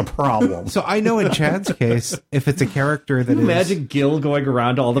admit he has a problem. So I know in Chad's case, if it's a character that Imagine Gil going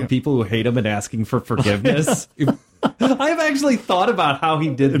around to all the people who hate him and asking for forgiveness. I've actually thought about how he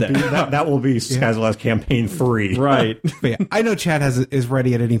did that. That will be Sky's campaign 3. Right. But yeah, I know Chad is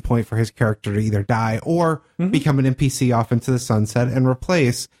ready at any point for his character to either die or become an NPC off into the sunset and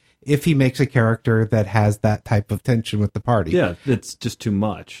replace if he makes a character that has that type of tension with the party. Yeah, it's just too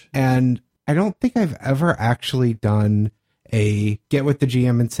much. And I don't think I've ever actually done a get with the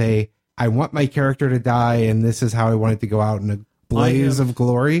GM and say, I want my character to die and this is how I want it to go out in a blaze of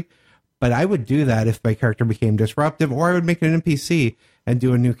glory. But I would do that if my character became disruptive, or I would make it an NPC and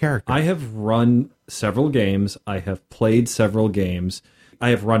do a new character. I have run several games. I have played several games. I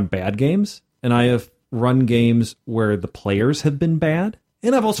have run bad games, and I have run games where the players have been bad.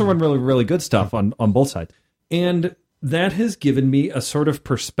 And I've also run really, really good stuff on both sides. And that has given me a sort of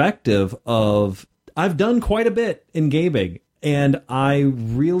perspective of, I've done quite a bit in gaming. And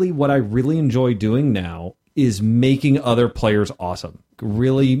what I really enjoy doing now is making other players awesome.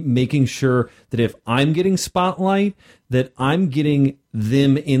 Really making sure that if I'm getting spotlight, that I'm getting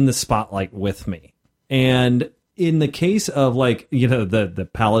them in the spotlight with me. And in the case of the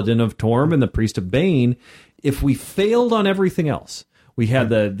Paladin of Torm and the Priest of Bane, if we failed on everything else, we had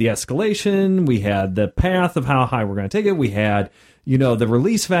the escalation, we had the path of how high we're going to take it, we had, the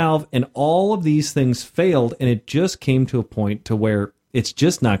release valve, and all of these things failed, and it just came to a point to where it's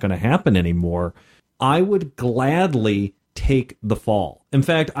just not going to happen anymore. I would gladly take the fall. In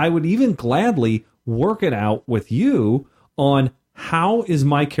fact, I would even gladly work it out with you on how is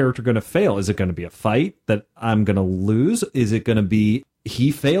my character going to fail? Is it going to be a fight that I'm going to lose? Is it going to be he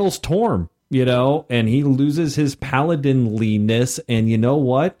fails Torm, and he loses his paladinliness? And you know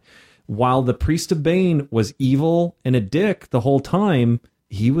what? While the Priest of Bane was evil and a dick the whole time,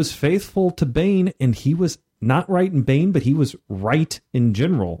 he was faithful to Bane, and he was not right in Bane, but he was right in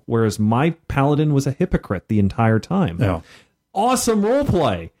general, whereas my paladin was a hypocrite the entire time. Yeah. Awesome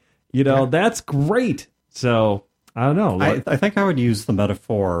roleplay. That's great. So, I don't know. I think I would use the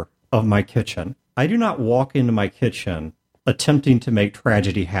metaphor of my kitchen. I do not walk into my kitchen attempting to make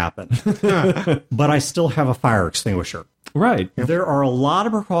tragedy happen, but I still have a fire extinguisher. Right. There are a lot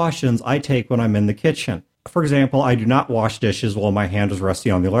of precautions I take when I'm in the kitchen. For example, I do not wash dishes while my hand is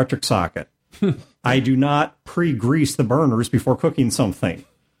resting on the electric socket. I do not pre-grease the burners before cooking something.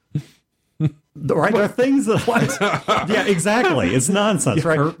 Right? There are things that... Yeah, exactly. It's nonsense,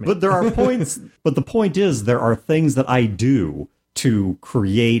 right? But there are points... But the point is, there are things that I do to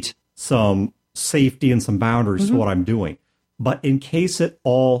create some safety and some boundaries to what I'm doing. But in case it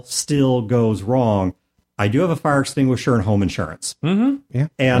all still goes wrong, I do have a fire extinguisher and home insurance. Mm-hmm. Yeah.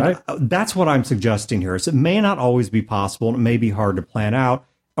 And Right. that's what I'm suggesting here. Is it may not always be possible, and it may be hard to plan out,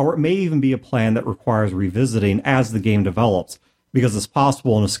 or it may even be a plan that requires revisiting as the game develops, because it's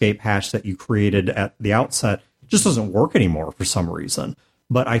possible an escape hatch that you created at the outset just doesn't work anymore for some reason.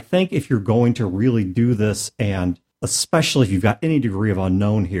 But I think if you're going to really do this, and especially if you've got any degree of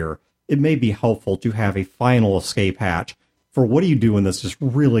unknown here, it may be helpful to have a final escape hatch for what do you do when this just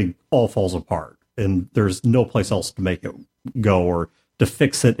really all falls apart and there's no place else to make it go or to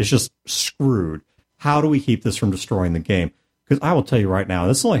fix it. It's just screwed. How do we keep this from destroying the game? Because I will tell you right now,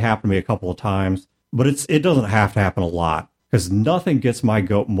 this only happened to me a couple of times, but it doesn't have to happen a lot, because nothing gets my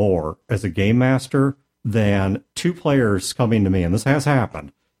goat more as a game master than two players coming to me, and this has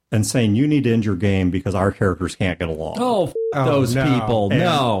happened, and saying, you need to end your game because our characters can't get along. Oh, those no. people. And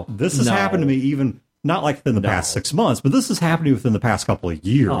No. This has No. happened to me even, not like within the past 6 months, but this has happened to me within the past couple of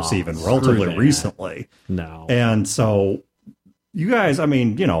years, Oh, even screw relatively that. recently. No. And so, you guys, I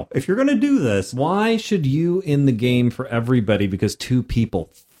mean, if you're going to do this, Why should you in the game for everybody because two people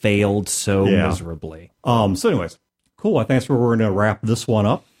failed so Yeah. miserably? so anyways, cool. I think that's where we're going to wrap this one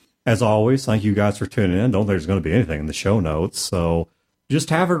up. As always, thank you guys for tuning in. Don't think there's going to be anything in the show notes, so just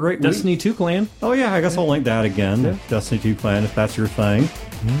have a great week. Destiny 2 clan. Oh yeah, I guess I'll link that again. Yeah. Destiny 2 Clan, if that's your thing.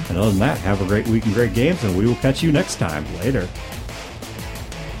 And other than that, have a great week and great games, and we will catch you next time. Later.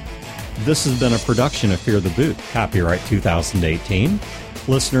 This has been a production of Fear the Boot, copyright 2018.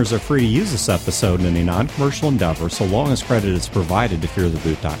 Listeners are free to use this episode in any non-commercial endeavor so long as credit is provided to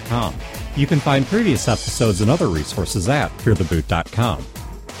feartheboot.com. You can find previous episodes and other resources at feartheboot.com.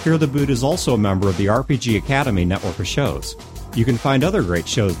 Fear the Boot is also a member of the RPG Academy network of shows. You can find other great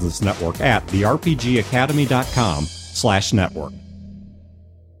shows in this network at therpgacademy.com/network.